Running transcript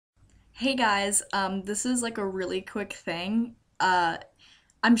Hey guys, this is like a really quick thing.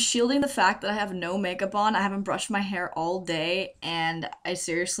 I'm shielding the fact that I have no makeup on. I haven't brushed my hair all day, and I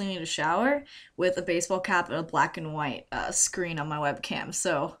seriously need a shower with a baseball cap and a black and white screen on my webcam.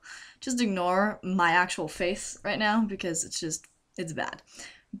 So just ignore my actual face right now because it's bad.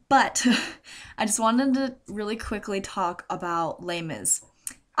 But I just wanted to really quickly talk about Les Mis.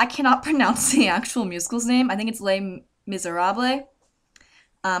 I cannot pronounce the actual musical's name. I think it's Les Miserables.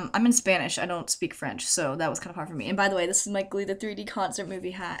 I'm in Spanish. I don't speak French, so that was kind of hard for me. And by the way, this is my Glee the 3D concert movie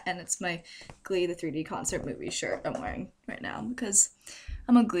hat, and it's my Glee the 3D concert movie shirt I'm wearing right now because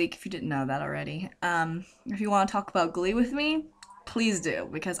I'm a Gleek. If you didn't know that already, if you want to talk about Glee with me, please do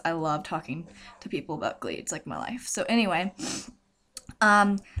because I love talking to people about Glee. It's like my life. So anyway,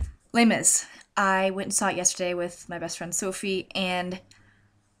 um, Les Mis. I went and saw it yesterday with my best friend Sophie, and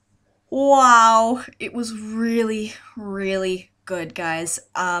wow, it was really, really good, guys.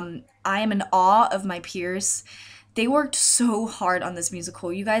 I am in awe of my peers. They worked so hard on this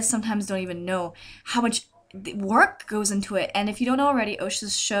musical. You guys sometimes don't even know how much work goes into it. And if you don't know already,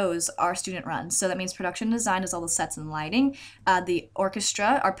 OSHA's shows are student run. So that means production design is all the sets and lighting. The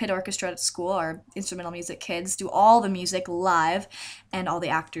orchestra, our pit orchestra at school, our instrumental music kids, do all the music live, and all the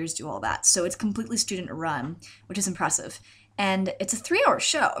actors do all that. So it's completely student run, which is impressive. And it's a 3 hour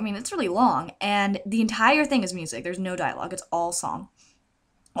show. I mean, it's really long. And the entire thing is music. There's no dialogue. It's all song.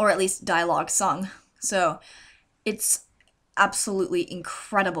 Or at least dialogue sung. So it's absolutely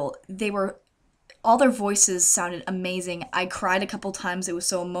incredible. All their voices sounded amazing. I cried a couple times. It was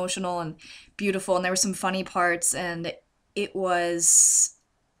so emotional and beautiful. And there were some funny parts. And it was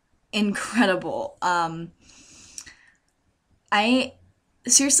incredible. I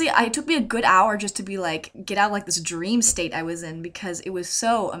seriously, it took me a good hour just to be like, get out of like this dream state I was in because it was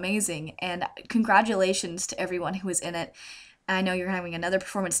so amazing. And congratulations to everyone who was in it. I know you're having another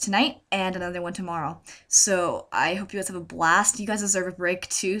performance tonight and another one tomorrow. So I hope you guys have a blast. You guys deserve a break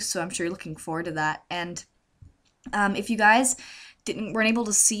too, so I'm sure you're looking forward to that. And if you guys weren't able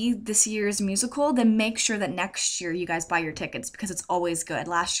to see this year's musical, then make sure that next year you guys buy your tickets because it's always good.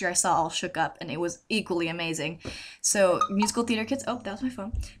 Last year I saw All Shook Up and it was equally amazing. So musical theater kids, oh, that was my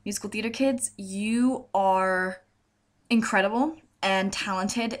phone. Musical theater kids, you are incredible and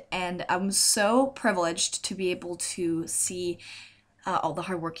talented, and I'm so privileged to be able to see all the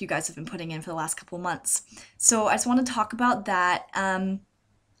hard work you guys have been putting in for the last couple months. So I just want to talk about that.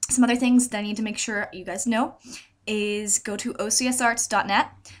 Some other things that I need to make sure you guys know is go to ocsarts.net,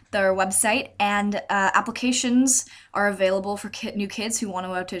 their website, and applications are available for new kids who want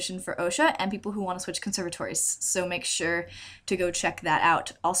to audition for OSHA and people who want to switch conservatories. So make sure to go check that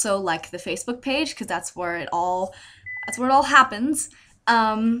out. Also, like the Facebook page because that's where it all happens.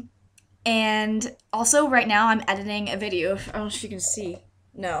 And also right now I'm editing a video. I don't know if you can see.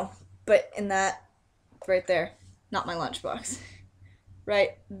 No, but in that right there, not my lunchbox.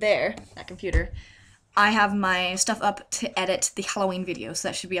 Right there, that computer. I have my stuff up to edit the Halloween video, so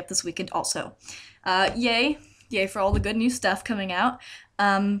that should be up this weekend also. Yay. Yay for all the good new stuff coming out.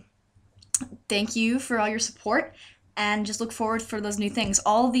 Thank you for all your support, and just look forward for those new things.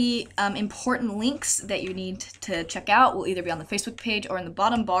 All the important links that you need to check out will either be on the Facebook page or in the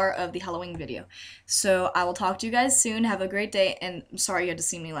bottom bar of the Halloween video. So I will talk to you guys soon. Have a great day, and I'm sorry you had to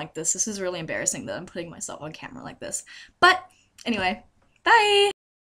see me like this. This is really embarrassing that I'm putting myself on camera like this. But anyway, bye!